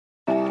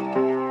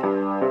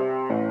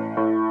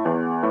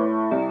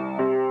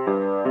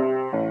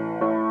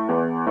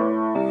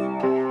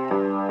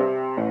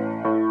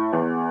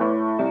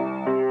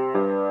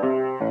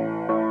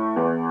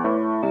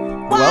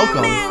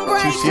Welcome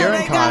to Sierra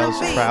and Kyle's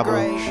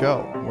Travel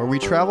Show, where we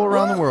travel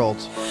around the world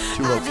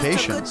to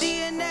locations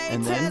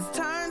and then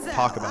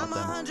talk about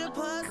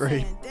them.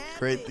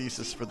 Great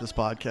thesis for this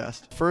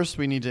podcast. First,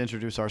 we need to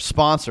introduce our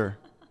sponsor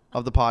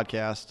of the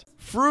podcast,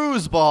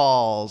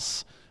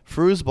 Fruesballs.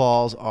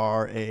 Fruesballs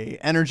are a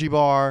energy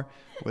bar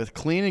with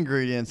clean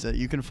ingredients that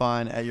you can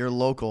find at your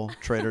local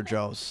Trader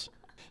Joe's.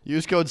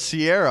 Use code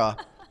Sierra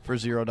for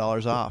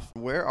 $0 off.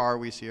 Where are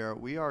we, Sierra?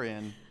 We are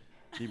in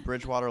the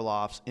Bridgewater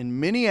Lofts in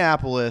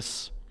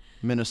Minneapolis,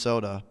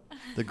 Minnesota,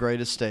 the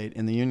greatest state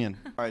in the Union.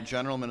 All right,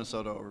 general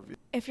Minnesota overview.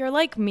 If you're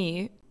like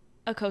me,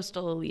 a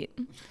coastal elite,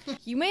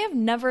 you may have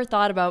never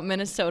thought about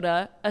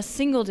Minnesota a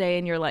single day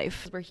in your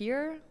life. We're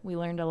here. We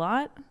learned a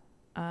lot.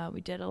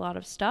 We did a lot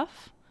of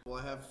stuff. Well,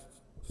 I have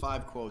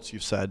 5 quotes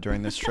you've said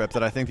during this trip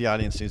that I think the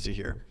audience needs to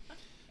hear.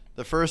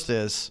 The first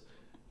is,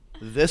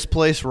 "This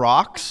place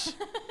rocks,"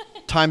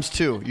 times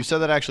 2. You said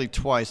that actually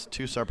twice,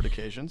 2 separate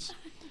occasions.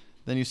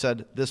 Then you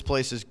said, "This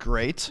place is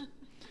great."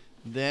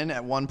 Then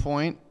at one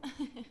point,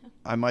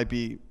 I might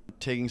be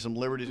taking some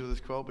liberties with this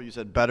quote, but you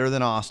said, "Better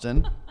than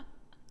Austin."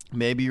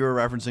 Maybe you were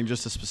referencing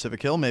just a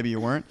specific hill. Maybe you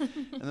weren't.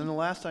 And then the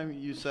last time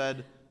you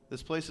said,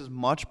 "This place is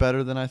much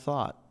better than I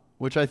thought,"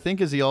 which I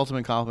think is the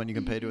ultimate compliment you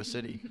can pay to a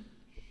city.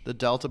 The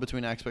delta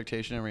between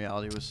expectation and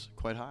reality was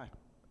quite high.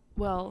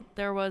 Well,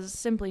 there was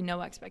simply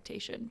no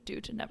expectation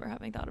due to never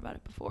having thought about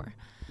it before.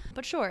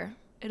 But sure,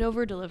 it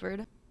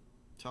over-delivered.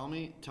 Tell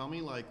me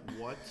like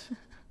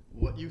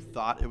what you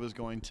thought it was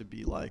going to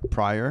be like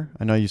prior.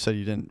 I know you said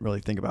you didn't really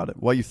think about it.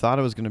 What you thought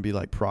it was going to be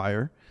like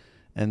prior,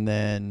 and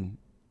then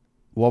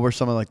what were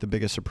some of like the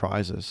biggest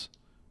surprises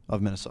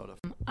of Minnesota?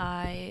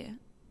 I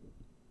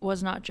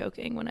was not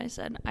joking when I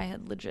said I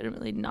had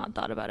legitimately not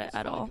thought about it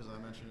at all. Because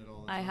I mentioned it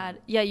all the time.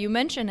 You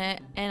mention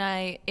it,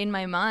 and in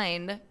my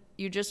mind,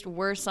 you just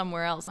were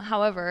somewhere else.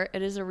 However,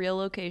 it is a real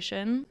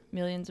location.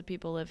 Millions of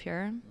people live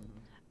here.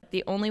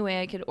 The only way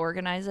I could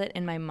organize it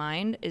in my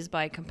mind is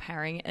by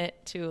comparing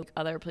it to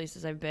other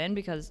places I've been,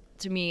 because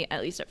to me,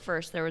 at least at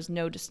first, there was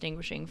no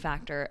distinguishing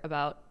factor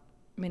about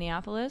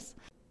Minneapolis.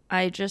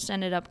 I just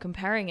ended up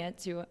comparing it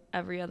to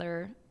every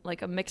other,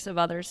 like a mix of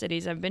other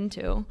cities I've been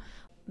to.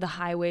 The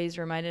highways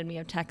reminded me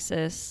of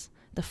Texas.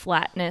 The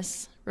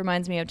flatness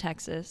reminds me of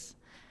Texas.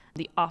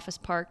 The office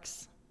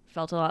parks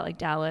felt a lot like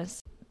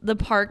Dallas. The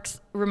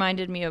parks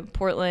reminded me of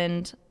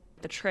Portland.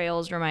 The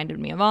trails reminded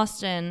me of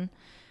Austin.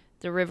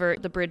 The river,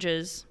 the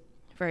bridges,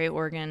 very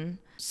Oregon.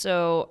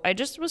 So I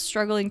just was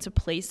struggling to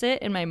place it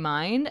in my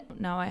mind.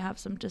 Now I have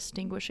some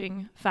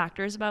distinguishing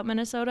factors about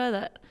Minnesota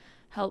that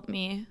help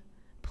me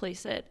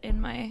place it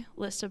in my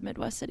list of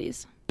Midwest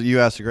cities.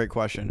 You asked a great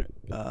question,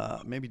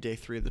 maybe day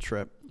 3 of the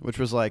trip, which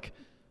was like,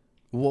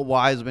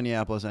 why is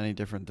Minneapolis any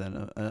different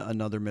than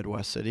another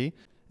Midwest city?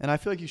 And I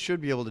feel like you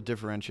should be able to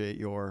differentiate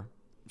your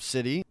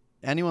city.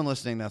 Anyone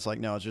listening that's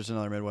like, no, it's just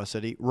another Midwest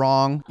city,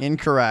 wrong,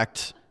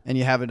 incorrect, and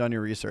you haven't done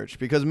your research.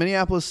 Because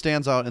Minneapolis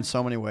stands out in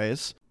so many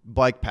ways.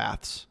 Bike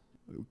paths,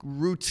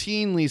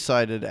 routinely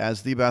cited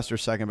as the best or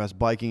second best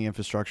biking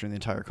infrastructure in the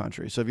entire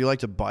country. So if you like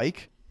to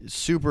bike, it's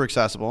super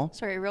accessible.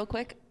 Sorry, real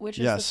quick, which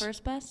is the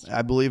first best?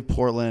 I believe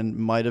Portland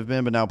might have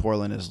been, but now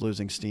Portland is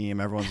losing steam.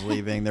 Everyone's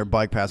leaving. Their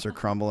bike paths are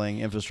crumbling.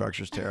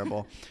 Infrastructure's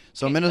terrible.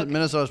 So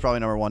Minnesota's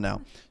probably number 1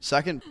 now.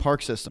 Second,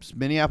 park systems.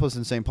 Minneapolis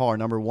and St. Paul are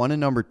number 1 and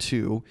number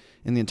 2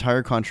 in the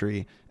entire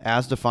country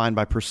as defined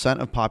by percent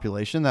of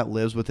population that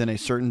lives within a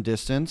certain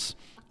distance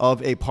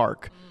of a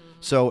park.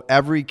 So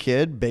every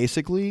kid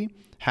basically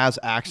has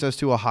access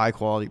to a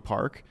high-quality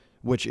park,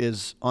 which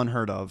is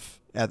unheard of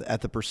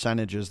at the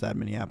percentages that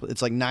Minneapolis,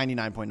 it's like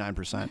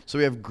 99.9%. So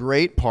we have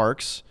great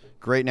parks,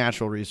 great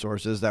natural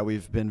resources that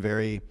we've been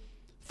very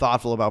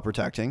thoughtful about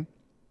protecting.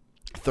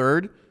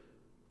 Third,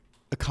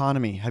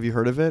 economy. Have you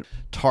heard of it?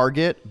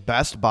 Target,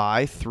 Best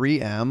Buy,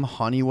 3M,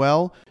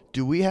 Honeywell.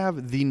 Do we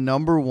have the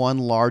number 1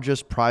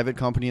 largest private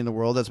company in the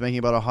world that's making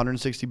about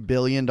 $160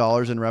 billion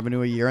in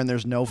revenue a year, and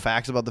there's no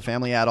facts about the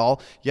family at all?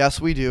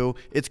 Yes, we do.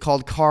 It's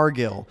called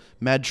Cargill,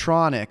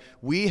 Medtronic.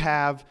 We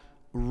have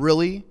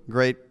really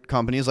great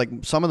companies, like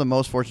some of the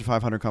most Fortune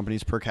 500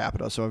 companies per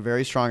capita. So a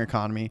very strong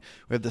economy.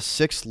 We have the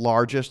 6th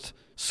largest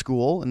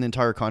school in the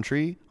entire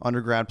country,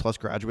 undergrad plus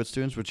graduate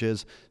students, which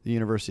is the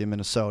University of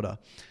Minnesota.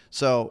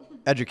 So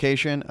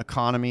education,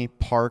 economy,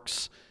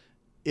 parks,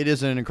 it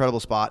is an incredible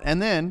spot.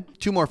 And then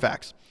 2 more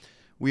facts.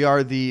 We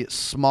are the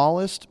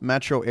smallest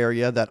metro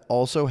area that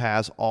also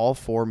has all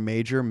 4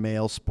 major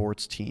male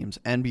sports teams,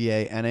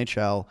 NBA,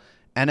 NHL,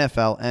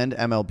 NFL, and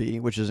MLB,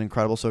 which is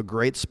incredible. So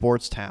great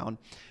sports town.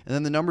 And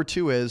then the number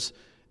 2 is,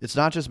 it's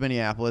not just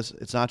Minneapolis,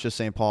 it's not just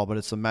St. Paul, but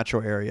it's the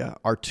metro area.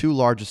 Our 2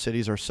 largest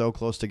cities are so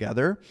close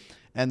together,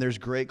 and there's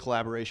great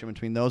collaboration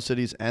between those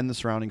cities and the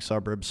surrounding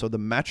suburbs. So the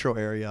metro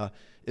area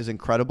is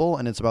incredible,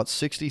 and it's about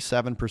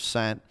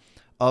 67%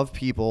 of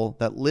people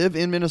that live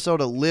in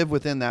Minnesota live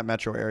within that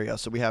metro area.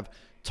 So we have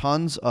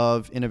tons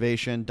of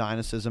innovation,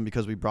 dynamism,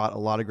 because we brought a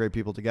lot of great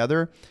people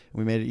together, and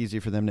we made it easy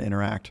for them to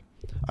interact.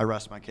 I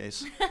rest my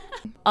case.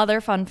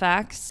 Other fun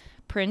facts.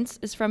 Prince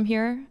is from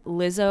here.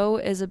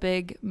 Lizzo is a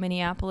big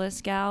Minneapolis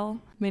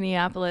gal.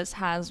 Minneapolis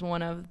has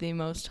one of the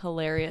most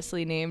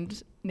hilariously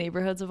named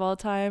neighborhoods of all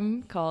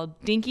time called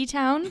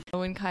Dinkytown.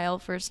 When Kyle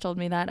first told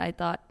me that, I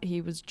thought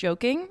he was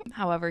joking.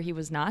 However, he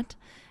was not.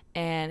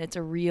 And it's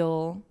a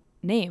real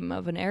name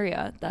of an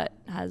area that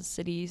has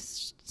city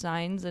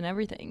signs and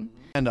everything.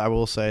 And I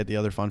will say the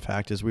other fun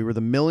fact is we were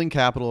the milling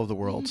capital of the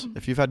world.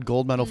 If you've had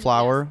gold medal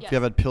flour, Yes. if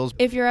you've had pills.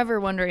 If you're ever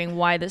wondering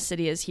why the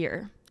city is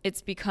here,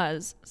 it's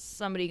because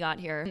somebody got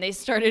here and they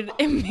started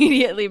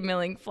immediately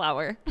milling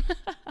flour.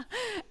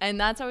 And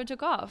that's how it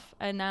took off.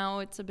 And now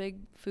it's a big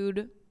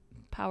food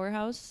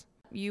powerhouse.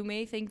 You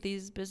may think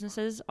these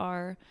businesses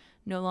are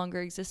no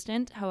longer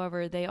existent.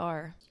 However, they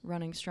are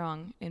running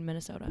strong in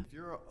Minnesota. If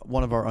you're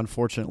one of our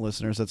unfortunate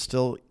listeners that's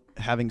still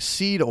having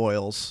seed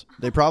oils,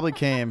 they probably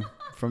came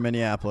from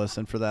Minneapolis,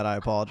 and for that I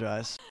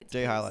apologize.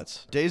 Day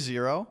highlights. Day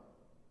 0,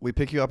 we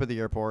pick you up at the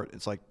airport.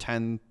 It's like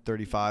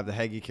 10:35. The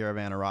Hagee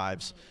caravan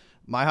arrives.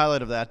 My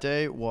highlight of that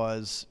day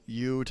was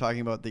you talking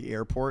about the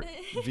airport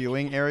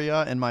viewing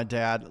area and my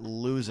dad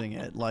losing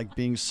it, like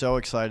being so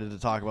excited to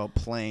talk about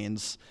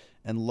planes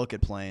and look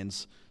at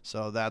planes.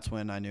 So that's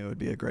when I knew it would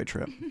be a great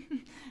trip.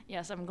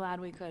 Yes, I'm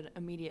glad we could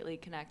immediately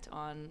connect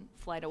on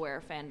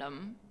FlightAware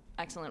fandom.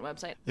 Excellent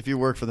website. If you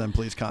work for them,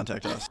 please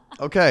contact us.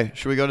 Okay,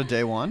 should we go to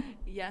day 1?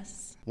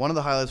 Yes. One of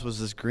the highlights was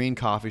this green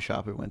coffee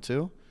shop we went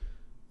to.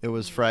 It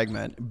was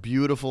Fragment.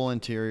 Beautiful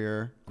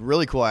interior.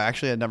 Really cool. I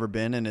actually had never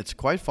been, and it's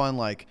quite fun,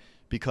 like,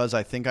 because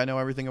I think I know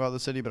everything about the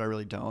city, but I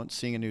really don't.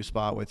 Seeing a new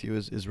spot with you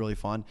is really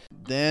fun.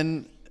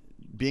 Then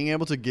being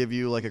able to give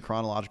you, like, a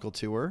chronological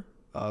tour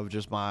of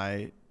just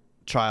my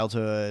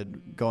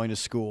childhood, going to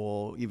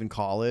school, even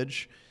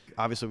college.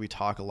 Obviously, we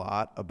talk a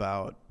lot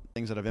about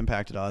things that have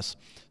impacted us.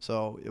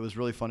 So it was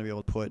really fun to be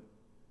able to put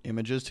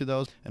images to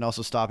those, and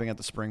also stopping at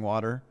the spring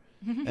water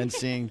and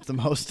seeing the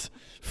most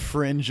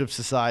fringe of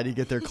society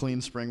get their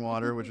clean spring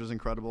water, which was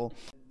incredible.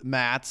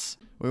 Matt's.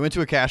 We went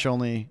to a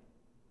cash-only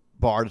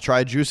bar to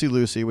try Juicy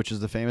Lucy, which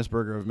is the famous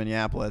burger of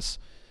Minneapolis,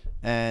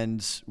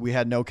 and we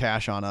had no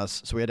cash on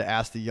us, so we had to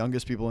ask the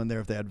youngest people in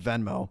there if they had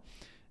Venmo.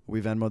 We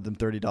Venmoed them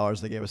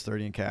 $30. They gave us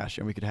 $30 in cash,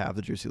 and we could have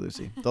the Juicy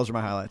Lucy. Those are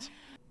my highlights.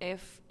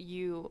 If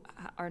you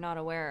are not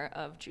aware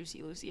of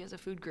Juicy Lucy as a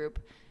food group,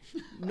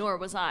 nor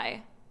was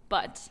I,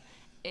 but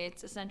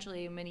it's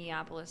essentially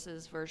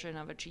Minneapolis's version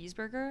of a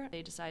cheeseburger.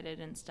 They decided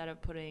instead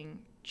of putting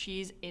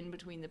cheese in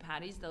between the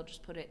patties, they'll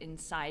just put it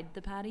inside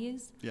the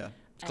patties. Yeah,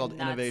 it's called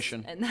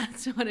innovation. And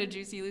that's what a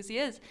Juicy Lucy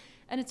is.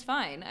 And it's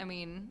fine. I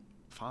mean...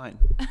 Fine.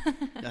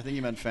 I think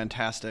you meant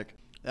fantastic.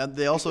 And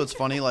they also, it's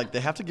funny, like, they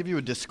have to give you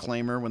a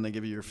disclaimer when they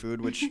give you your food,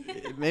 which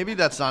maybe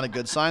that's not a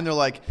good sign. They're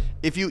like,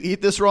 if you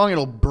eat this wrong,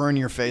 it'll burn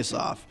your face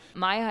off.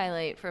 My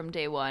highlight from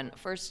day 1,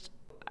 first,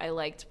 I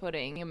liked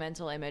putting a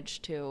mental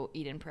image to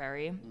Eden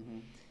Prairie. Mm-hmm.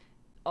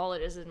 All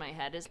it is in my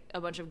head is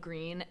a bunch of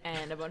green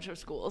and a bunch of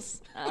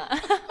schools.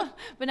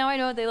 But now I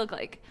know what they look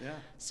like. Yeah.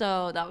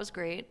 So that was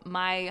great.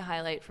 My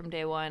highlight from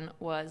day 1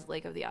 was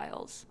Lake of the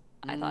Isles.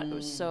 I thought it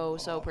was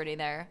so pretty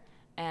there.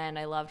 And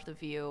I loved the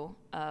view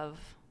of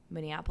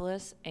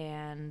Minneapolis,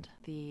 and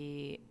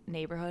the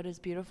neighborhood is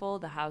beautiful.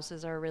 The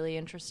houses are really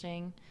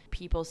interesting.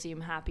 People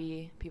seem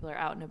happy. People are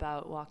out and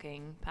about,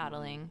 walking,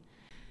 paddling.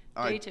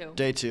 All right, Day 2.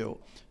 Day 2.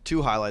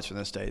 2 highlights from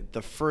this day.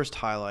 The first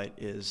highlight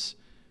is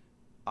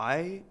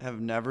I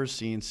have never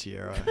seen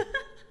Sierra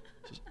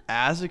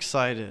as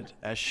excited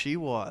as she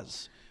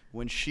was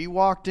when she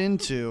walked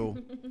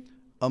into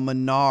a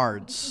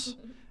Menards.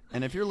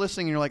 And if you're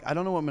listening and you're like, I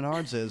don't know what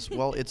Menards is,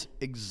 well, it's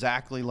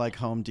exactly like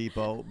Home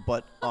Depot,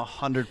 but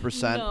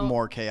 100%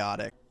 more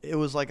chaotic. It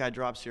was like I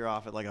dropped Sierra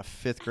off at like a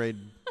 5th grade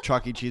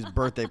Chuck E. Cheese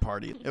birthday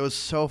party. It was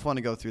so fun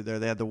to go through there.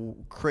 They had the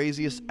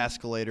craziest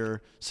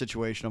escalator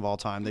situation of all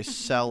time. They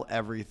sell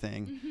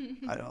everything.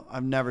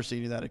 I've never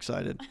seen you that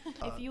excited.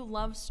 If you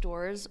love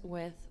stores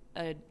with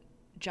a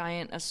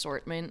giant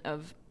assortment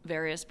of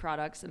various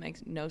products that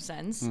makes no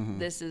sense,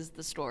 this is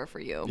the store for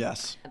you.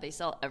 Yes. They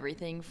sell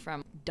everything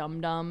from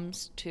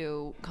dum-dums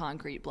to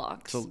concrete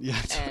blocks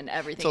and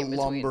everything to in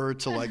between. lumber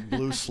to like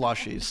blue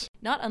slushies.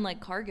 Not unlike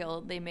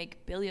Cargill, they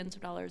make billions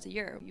of dollars a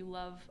year. You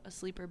love a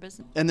sleeper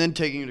business. And then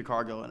taking you to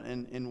Cargill.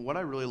 And what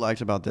I really liked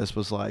about this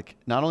was, like,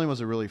 not only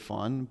was it really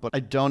fun, but I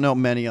don't know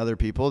many other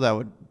people that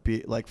would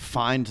be like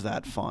find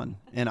that fun.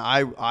 And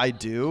I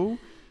do.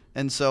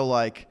 And so,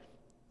 like,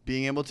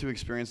 being able to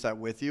experience that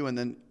with you and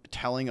then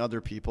telling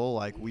other people,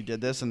 like, we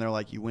did this, and they're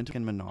like, you went to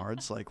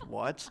Menards? Like,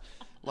 what?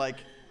 Like,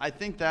 I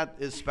think that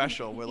is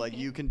special, where, like,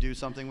 you can do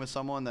something with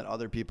someone that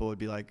other people would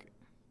be like,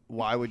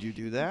 why would you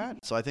do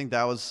that? So I think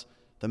that was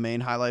the main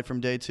highlight from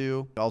day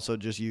 2. Also,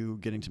 just you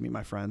getting to meet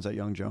my friends at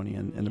Young Joni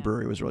and the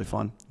brewery was really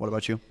fun. What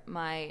about you?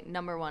 My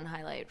number 1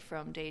 highlight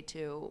from day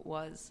 2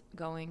 was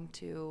going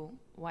to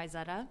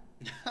Wayzata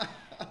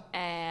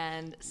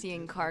and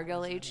seeing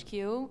Cargill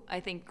HQ. I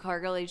think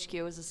Cargill HQ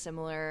is a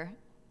similar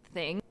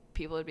thing.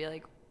 People would be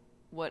like,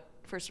 what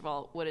First of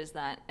all, what is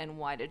that, and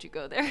why did you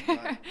go there?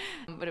 Right.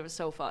 But it was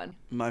so fun.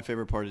 My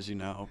favorite part is you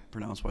now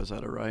pronounce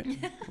Wayzata right.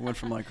 It went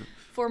from like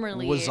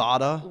Formerly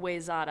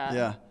Wayzata.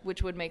 Yeah.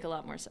 which would make a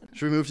lot more sense.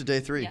 Should we move to day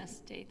 3? Yes,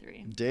 day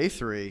 3. Day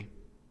 3,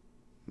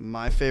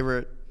 my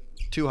favorite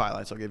 2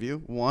 highlights I'll give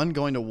you. 1,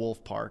 going to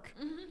Wolf Park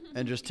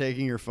and just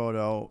taking your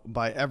photo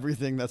by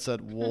everything that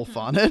said Wolf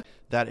on it.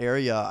 That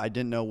area I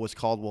didn't know was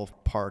called Wolf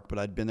Park, but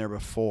I'd been there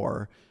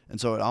before.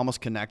 And so it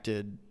almost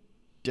connected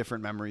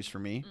different memories for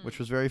me, which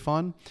was very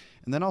fun.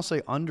 And then I'll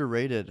say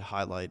underrated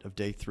highlight of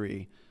day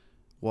 3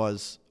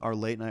 was our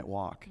late night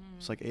walk.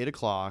 It's like 8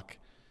 o'clock.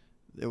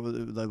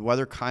 The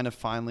weather kind of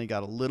finally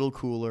got a little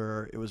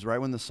cooler. It was right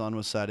when the sun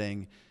was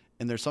setting.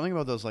 And there's something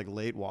about those like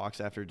late walks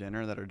after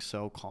dinner that are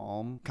so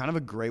calm. Kind of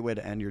a great way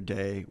to end your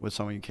day with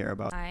someone you care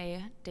about.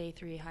 My day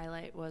 3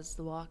 highlight was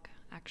the walk,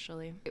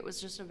 actually. It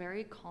was just a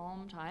very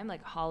calm time,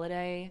 like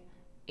holiday,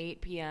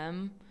 8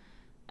 p.m.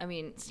 I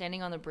mean,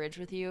 standing on the bridge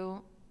with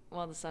you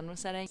while the sun was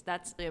setting,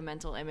 that's a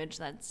mental image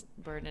that's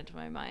burned into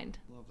my mind.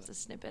 It's a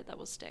snippet that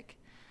will stick.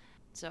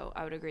 So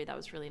I would agree that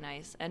was really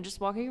nice. And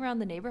just walking around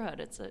the neighborhood,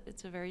 it's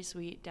a very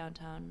sweet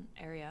downtown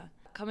area.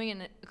 Coming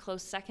in a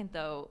close second,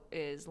 though,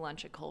 is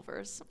lunch at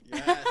Culver's.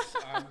 Yes,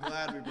 I'm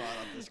glad we brought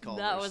up this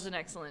Culver's. That was an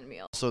excellent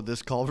meal. So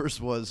this Culver's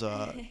was,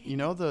 you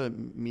know the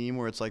meme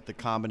where it's like the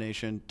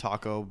combination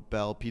Taco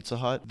Bell Pizza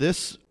Hut?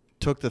 This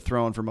took the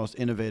throne for most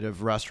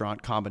innovative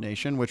restaurant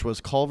combination, which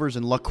was Culver's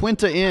and La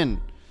Quinta Inn.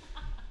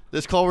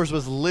 This Culver's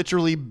was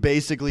literally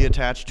basically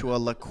attached to a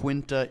La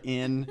Quinta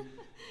Inn,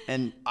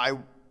 and I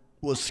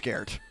was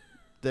scared.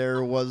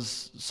 There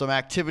was some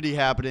activity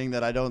happening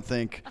that I don't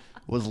think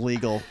was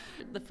legal.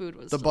 The food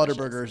was The delicious.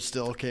 Butterburger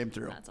still came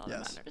through. That's all that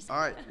matters. All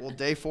right. Well,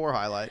 day 4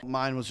 highlight.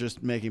 Mine was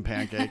just making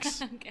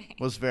pancakes. Okay.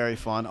 Was very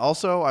fun.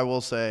 Also, I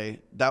will say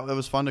that it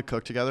was fun to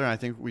cook together, and I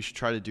think we should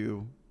try to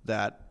do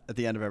that at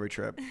the end of every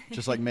trip.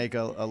 Just like make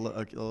a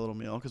little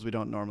meal, because we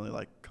don't normally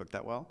like cook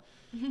that well.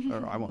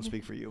 Or I won't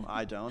speak for you.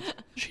 I don't.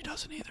 She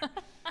doesn't either.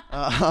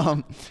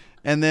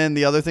 And then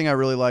the other thing I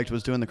really liked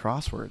was doing the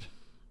crossword.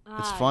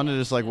 It's fun to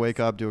just like wake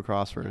up, do a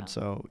crossword. Yeah.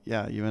 So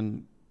yeah,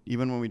 even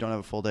when we don't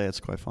have a full day,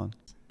 it's quite fun.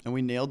 And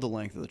we nailed the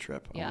length of the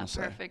trip. Yeah,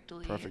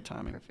 perfectly. Perfect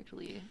timing.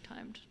 Perfectly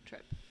timed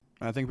trip.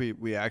 I think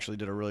we actually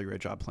did a really great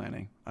job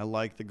planning. I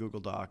like the Google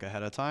Doc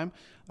ahead of time.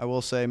 I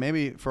will say,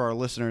 maybe for our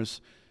listeners,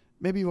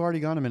 maybe you've already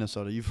gone to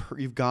Minnesota.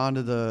 You've gone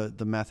to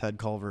the meth head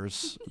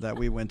Culver's that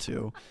we went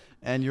to,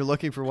 and you're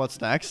looking for what's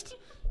next.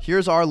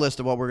 Here's our list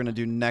of what we're going to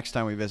do next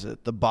time we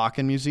visit. The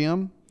Bakken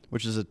Museum,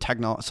 which is a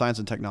science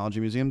and technology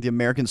museum. The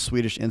American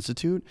Swedish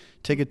Institute.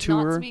 Take a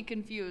tour. Not to be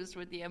confused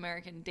with the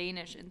American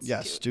Danish Institute.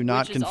 Yes, do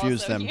not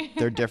confuse them.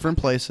 They're different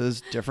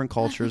places, different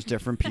cultures,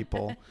 different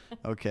people.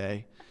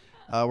 Okay.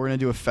 We're going to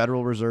do a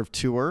Federal Reserve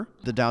tour,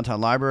 the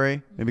downtown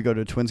library, maybe go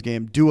to a Twins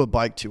game, do a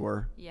bike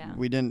tour. Yeah.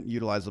 We didn't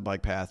utilize the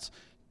bike paths.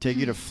 Take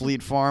you to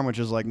Fleet Farm, which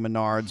is like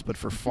Menards, but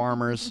for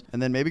farmers.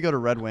 And then maybe go to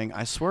Red Wing.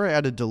 I swear I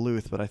added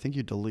Duluth, but I think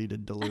you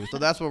deleted Duluth. So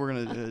that's what we're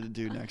going to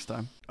do next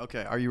time.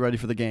 Okay, are you ready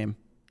for the game?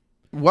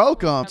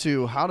 Welcome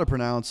to How to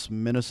Pronounce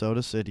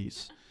Minnesota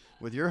Cities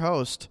with your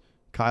host,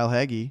 Kyle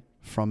Hagee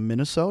from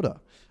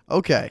Minnesota.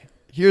 Okay,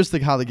 here's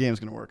how the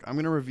game's going to work. I'm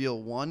going to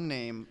reveal one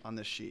name on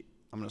this sheet.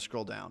 I'm going to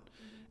scroll down.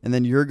 And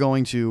then you're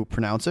going to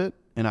pronounce it,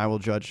 and I will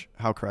judge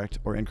how correct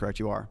or incorrect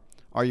you are.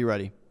 Are you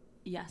ready?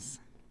 Yes.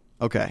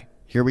 Okay,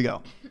 here we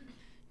go.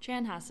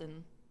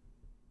 Chanhassen.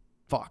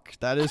 Fuck,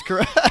 that is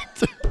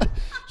correct.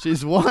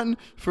 She's 1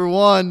 for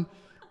 1.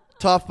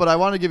 Tough, but I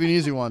want to give you an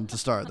easy one to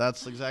start.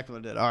 That's exactly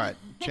what I did. All right,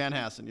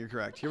 Chanhassen, you're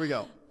correct. Here we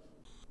go.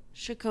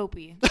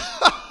 Shakopee.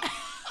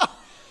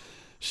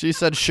 She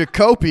said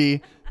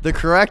Shakopee. The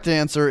correct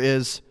answer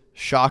is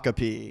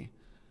Shakopee.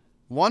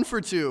 1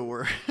 for 2.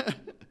 We're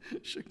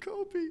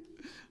Shakopee.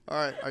 All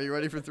right, are you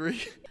ready for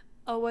 3?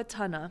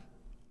 Owatonna.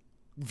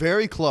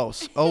 Very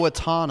close.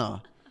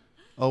 Owatonna.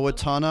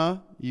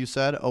 Owatonna, you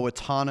said.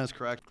 Owatonna is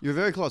correct. You're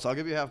very close. I'll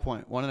give you a half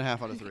point.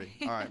 1.5 out of 3.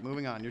 All right,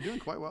 moving on. You're doing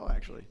quite well,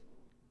 actually.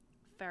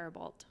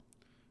 Faribault.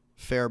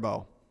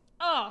 Faribault.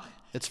 Oh,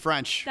 It's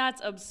French.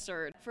 that's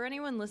absurd. For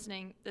anyone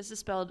listening, this is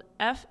spelled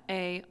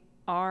F-A-R-I-B-A-U-L-T.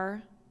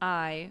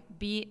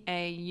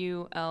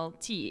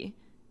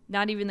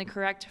 Not even the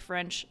correct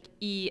French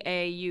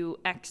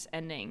E-A-U-X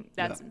ending.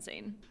 That's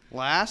insane.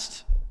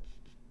 Last.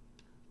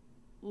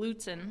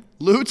 Lutzen.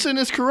 Lutzen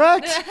is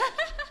correct.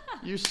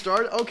 You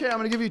start. Okay, I'm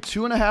going to give you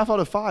 2.5 out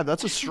of 5.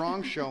 That's a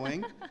strong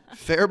showing.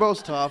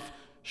 Faribault's tough.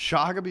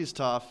 Shakopee's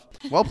tough.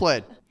 Well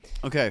played.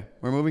 Okay,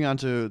 we're moving on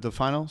to the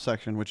final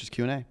section, which is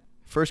Q&A.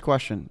 First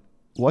question.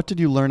 What did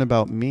you learn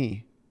about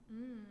me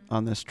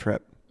on this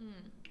trip?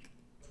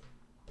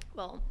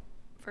 Well,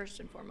 first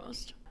and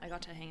foremost, I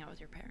got to hang out with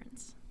your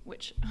parents,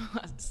 which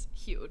was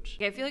huge.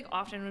 I feel like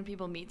often when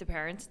people meet the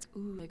parents, it's,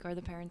 ooh, like, are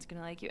the parents going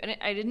to like you? And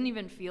I didn't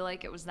even feel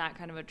like it was that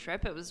kind of a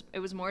trip. It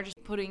was more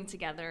just putting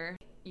together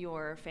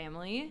your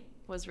family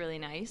was really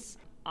nice.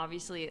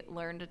 Obviously,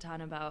 learned a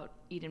ton about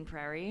Eden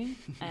Prairie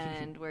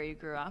and where you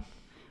grew up,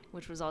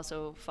 which was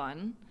also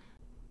fun.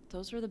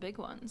 Those were the big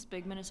ones.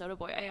 Big Minnesota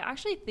boy. I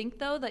actually think,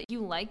 though, that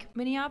you like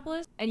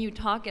Minneapolis and you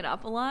talk it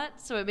up a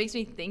lot, so it makes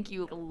me think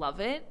you love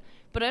it.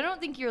 But I don't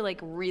think you're, like,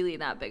 really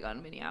that big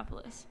on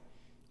Minneapolis.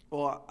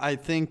 Well, I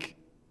think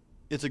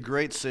it's a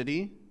great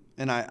city,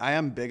 and I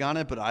am big on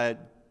it, but I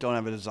don't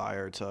have a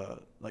desire to,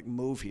 like,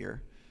 move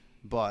here.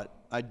 But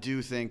I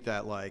do think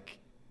that, like,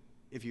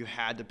 if you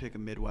had to pick a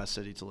Midwest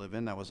city to live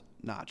in that was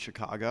not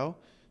Chicago,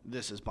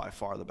 this is by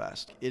far the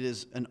best. It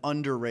is an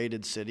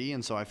underrated city,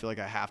 and so I feel like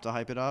I have to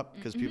hype it up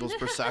because people's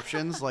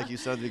perceptions, like you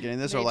said at the beginning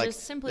of this, They are like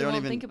just simply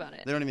won't think about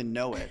it. They don't even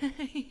know it.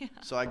 Yeah.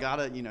 So I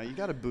gotta, you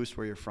gotta boost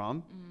where you're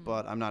from,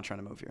 but I'm not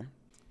trying to move here.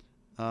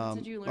 What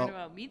did you learn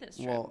about me this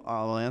trip? Well,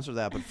 I'll answer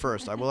that, but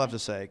first I will have to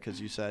say, because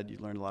you said you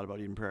learned a lot about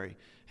Eden Prairie.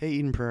 Hey,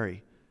 Eden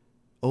Prairie,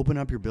 open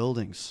up your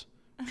buildings.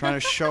 Trying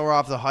to show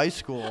off the high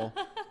school.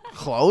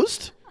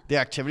 Closed? The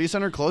activity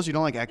center closed? You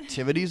don't like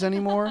activities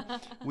anymore?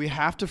 We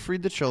have to free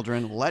the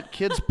children. Let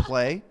kids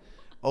play.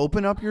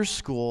 Open up your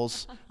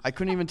schools. I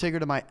couldn't even take her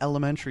to my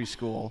elementary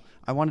school.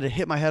 I wanted to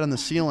hit my head on the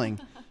ceiling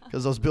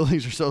because those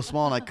buildings are so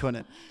small and I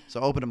couldn't. So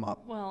open them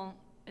up. Well,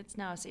 it's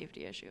now a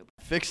safety issue.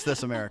 Fix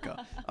this,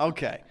 America.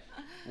 Okay.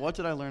 What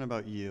did I learn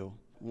about you?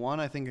 One,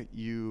 I think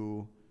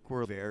you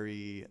were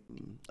very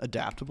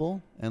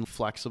adaptable and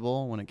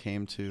flexible when it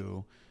came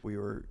to, we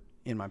were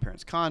in my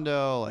parents'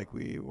 condo, like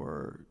we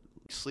were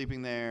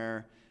sleeping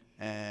there,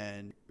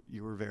 and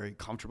you were very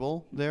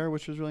comfortable there,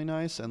 which was really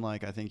nice. And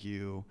like I think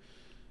you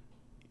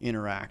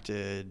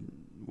interacted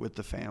with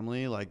the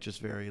family like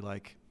just very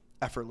like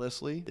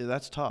effortlessly.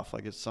 That's tough.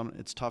 Like it's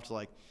tough to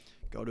like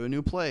go to a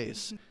new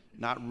place,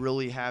 not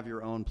really have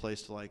your own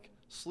place to like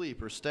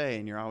sleep or stay,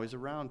 and you're always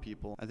around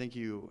people. I think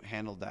you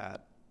handled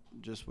that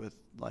just with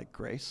like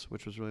grace,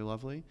 which was really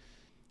lovely.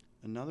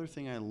 Another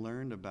thing I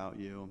learned about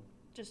you,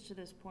 just to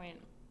this point,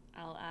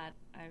 I'll add,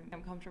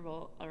 I'm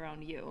comfortable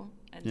around you,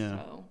 and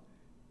so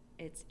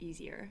it's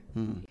easier.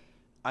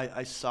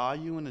 I saw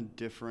you in a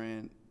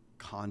different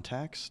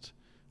context.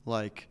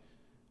 Like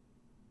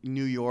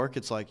New York,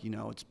 it's like,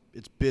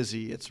 it's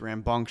busy, it's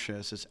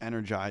rambunctious, it's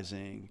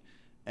energizing,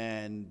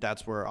 and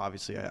that's where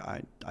obviously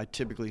I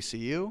typically see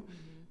you.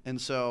 And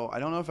so I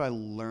don't know if I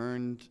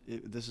learned,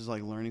 this is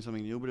like learning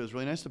something new, but it was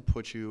really nice to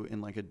put you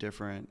in like a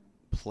different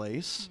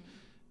place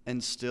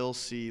and still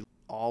see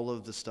all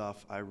of the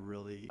stuff I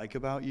really like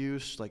about you,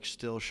 like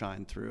still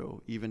shine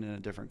through, even in a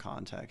different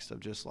context of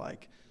just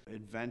like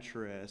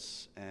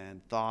adventurous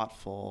and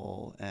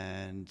thoughtful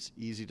and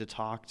easy to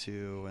talk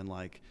to. And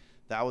like,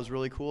 that was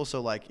really cool. So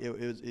like, it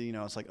was,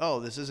 it's like, oh,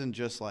 this isn't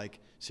just like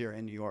Sierra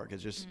in New York.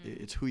 It's just,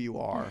 it's who you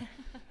are.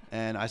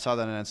 And I saw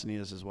that in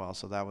Encinitas as well.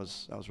 So that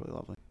was really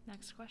lovely.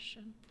 Next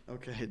question.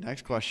 Okay.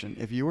 Next question.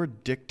 If you were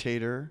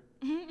dictator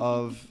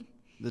of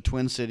the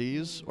Twin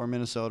Cities or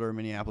Minnesota or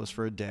Minneapolis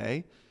for a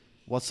day,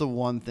 what's the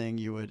one thing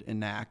you would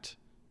enact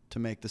to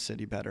make the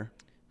city better?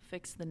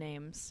 Fix the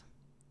names.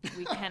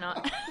 We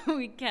cannot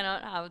we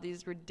cannot have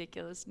these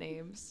ridiculous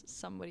names.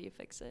 Somebody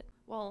fix it.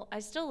 Well, I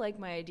still like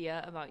my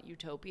idea about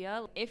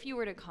utopia. If you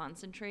were to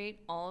concentrate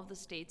all of the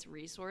state's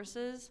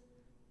resources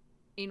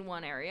in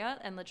one area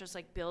and let's just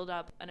like build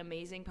up an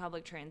amazing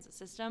public transit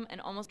system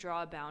and almost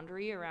draw a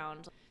boundary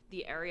around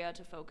the area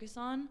to focus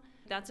on,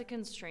 that's a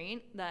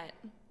constraint that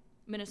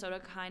Minnesota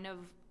kind of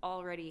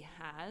already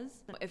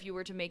has. If you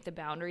were to make the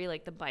boundary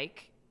like the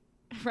bike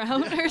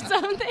route or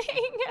something,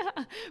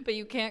 but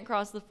you can't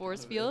cross the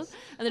force field,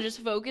 and then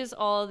just focus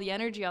all the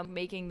energy on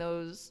making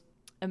those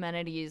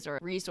amenities or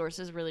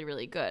resources really,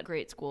 really good.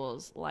 Great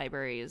schools,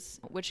 libraries,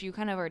 which you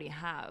kind of already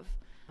have.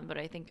 But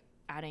I think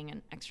adding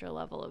an extra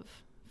level of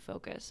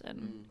focus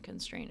and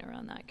constraint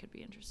around that could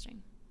be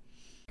interesting.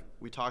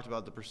 We talked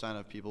about the percent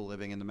of people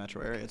living in the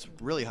metro area. It's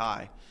really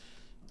high.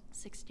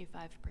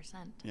 65%.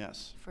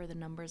 Yes. For the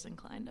numbers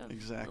inclined of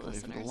exactly. the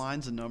listeners. For the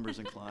lines and numbers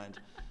inclined.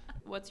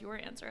 What's your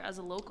answer as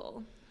a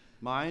local?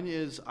 Mine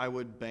is I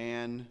would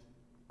ban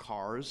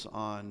cars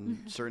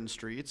on certain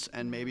streets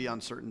and maybe on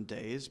certain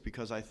days,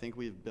 because I think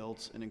we've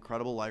built an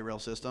incredible light rail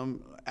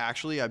system.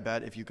 Actually, I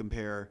bet if you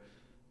compare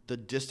the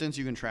distance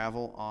you can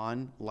travel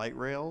on light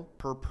rail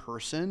per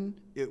person,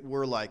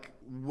 we're like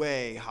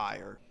way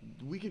higher.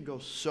 We could go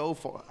so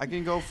far. I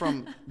can go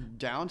from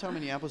downtown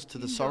Minneapolis to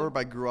the suburb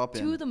I grew up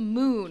in. To the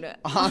moon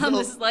on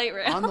this light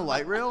rail. On the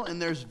light rail,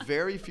 and there's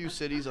very few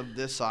cities of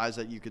this size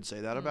that you could say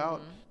that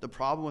about. The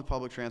problem with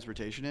public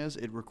transportation is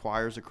it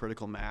requires a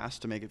critical mass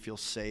to make it feel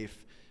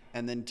safe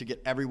and then to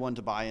get everyone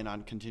to buy in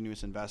on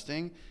continuous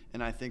investing.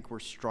 And I think we're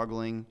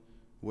struggling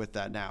with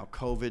that now.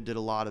 COVID did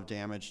a lot of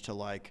damage to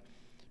like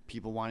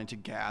people wanting to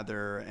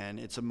gather, and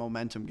it's a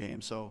momentum game.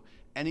 So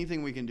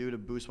anything we can do to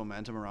boost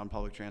momentum around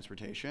public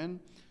transportation,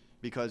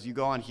 because you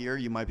go on here,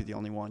 you might be the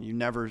only one. You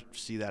never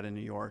see that in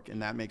New York,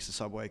 and that makes the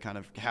subway kind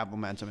of have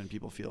momentum and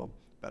people feel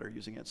better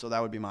using it. So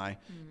that would be my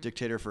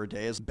dictator for a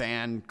day, is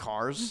ban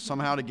cars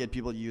somehow to get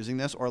people using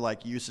this, or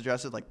like you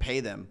suggested, like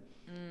pay them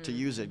to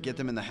use it, get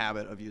them in the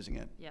habit of using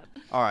it. Yep.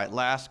 All right,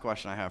 last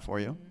question I have for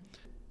you.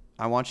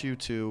 I want you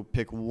to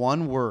pick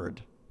one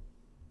word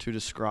to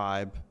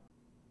describe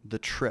the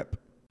trip.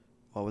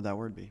 What would that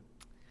word be?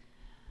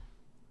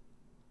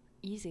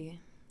 Easy.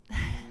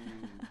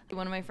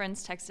 One of my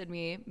friends texted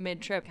me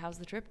mid-trip, how's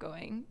the trip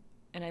going?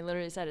 And I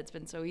literally said, it's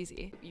been so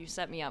easy. You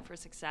set me up for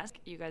success.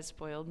 You guys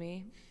spoiled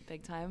me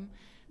big time,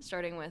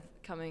 starting with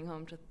coming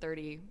home to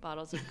 30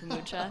 bottles of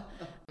kombucha.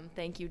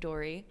 Thank you,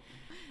 Dory.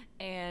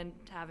 And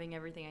having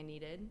everything I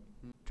needed,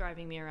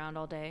 driving me around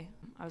all day.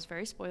 I was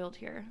very spoiled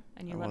here,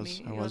 and you let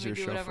me do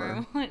whatever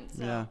I want.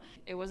 So yeah.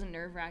 It wasn't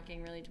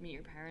nerve-wracking really to meet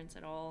your parents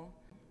at all.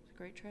 It was a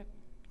great trip.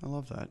 I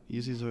love that.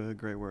 Easy is a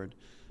great word.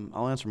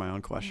 I'll answer my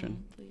own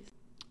question. Please.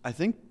 I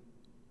think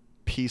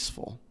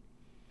peaceful,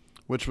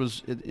 which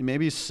was it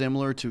maybe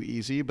similar to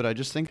easy, but I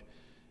just think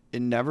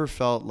it never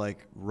felt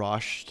like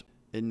rushed.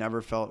 It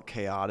never felt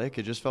chaotic.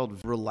 It just felt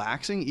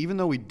relaxing. Even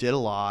though we did a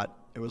lot,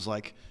 it was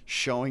like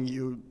showing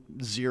you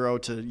 0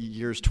 to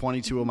years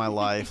 22 of my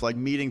life, like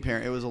meeting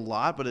parents. It was a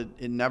lot, but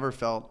it never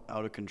felt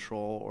out of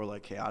control or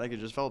like chaotic.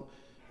 It just felt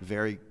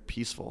very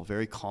peaceful,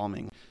 very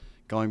calming.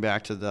 Going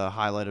back to the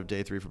highlight of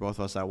day 3 for both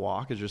of us, that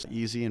walk is just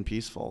easy and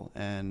peaceful.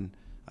 And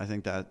I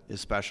think that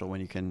is special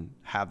when you can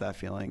have that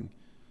feeling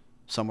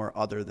somewhere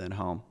other than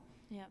home.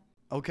 Yeah.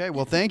 Okay,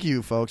 well, thank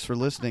you, folks, for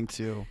listening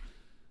to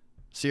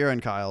Sierra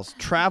and Kyle's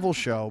travel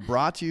show,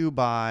 brought to you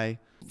by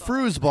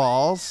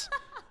Fruzballs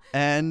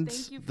and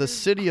the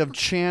city of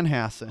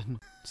Chanhassen.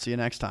 See you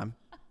next time.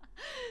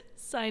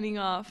 Signing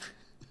off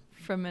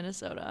from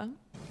Minnesota.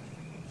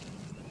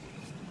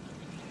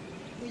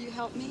 Will you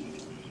help me?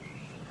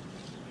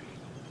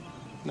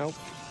 Nope.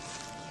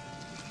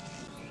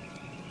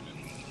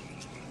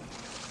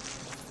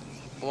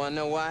 Want to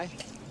know why?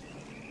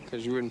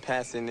 Because you wouldn't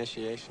pass the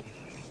initiation.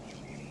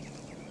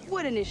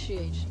 What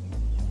initiation?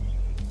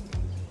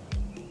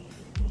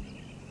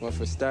 Well,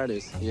 for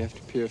starters, you have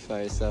to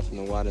purify yourself in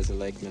the waters of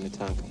Lake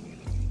Minnetonka.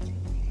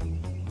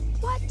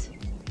 What?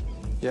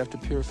 You have to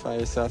purify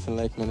yourself in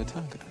Lake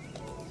Minnetonka.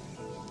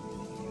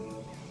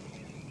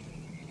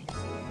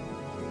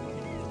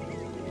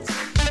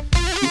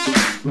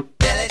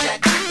 Billy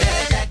Jack,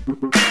 Billy Jack,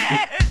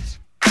 bitch!